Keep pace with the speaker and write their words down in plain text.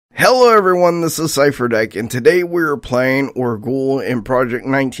Hello everyone, this is Cipher, and today we're playing Orgoll in Project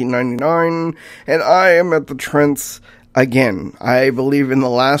 1999, and I am at the Treants again. I believe in the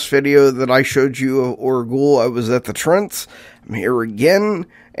last video that I showed you of Orgoll, I was at the Treants. I'm here again,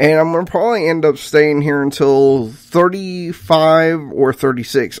 and I'm going to probably end up staying here until 35 or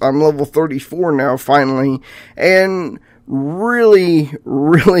 36. I'm level 34 now, finally, and really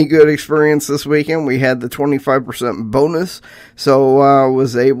good experience this weekend. We had the 25% bonus, so I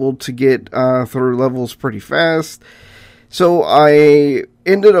was able to get through levels pretty fast. So I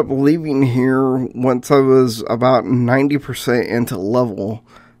ended up leaving here once I was about 90% into level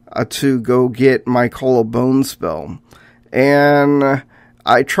to go get my Call of Bones spell. And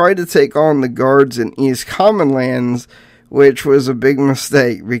I tried to take on the guards in East Commonlands, which was a big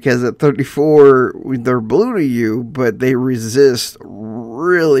mistake, because at 34, they're blue to you, but they resist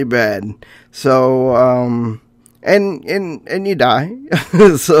really bad. So, and you die.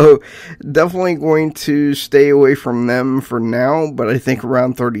 So, definitely going to stay away from them for now, but I think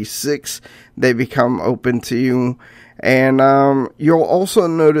around 36, they become open to you. And, you'll also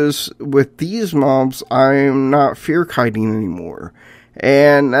notice with these mobs, I'm not fear kiting anymore.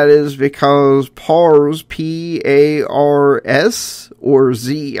 And that is because Pars, P-A-R-S, or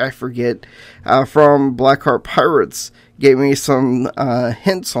Z, I forget, from Blackheart Pirates, gave me some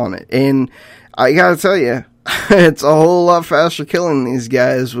hints on it. And I gotta tell you, it's a whole lot faster killing these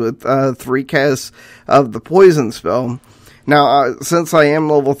guys with 3 casts of the poison spell. Now, since I am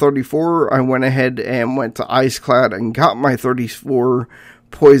level 34, I went ahead and went to Iceclad and got my 34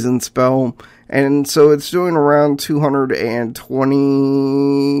 poison spell. And so it's doing around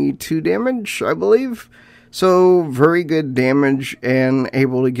 222 damage, I believe. So very good damage and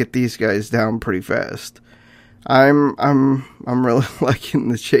able to get these guys down pretty fast. I'm really liking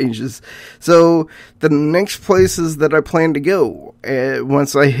the changes. So the next places that I plan to go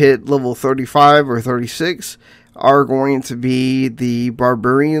once I hit level 35 or 36 are going to be the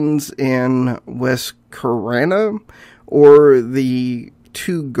Barbarians in West Karana, or the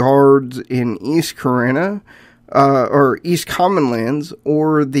 2 guards in East Karana, or East Commonlands,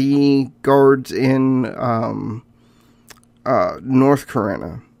 or the guards in North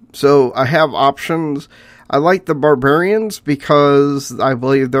Karana. So I have options. I like the Barbarians because I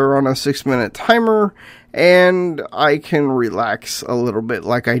believe they're on a 6-minute timer, and I can relax a little bit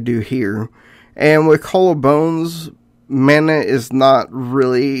like I do here. And with Call of Bones, mana is not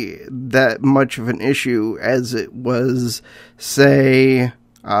really that much of an issue as it was, say,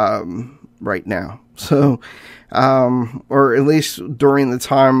 right now. So, or at least during the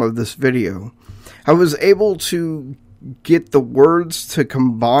time of this video. I was able to get the words to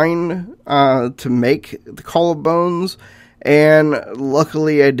combine to make the Call of Bones, and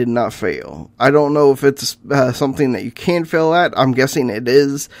luckily I did not fail. I don't know if it's something that you can fail at. I'm guessing it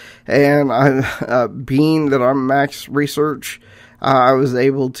is. And being that I'm max research, I was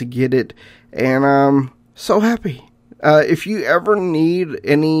able to get it. And I'm so happy. If you ever need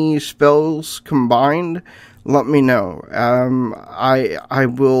any spells combined, let me know. I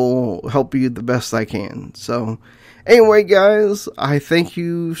will help you the best I can. So, anyway, guys, I thank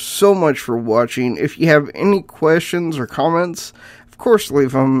you so much for watching. If you have any questions or comments, of course,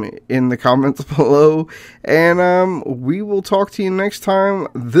 leave them in the comments below. And we will talk to you next time.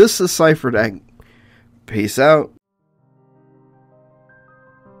 This is Cipher. Peace out.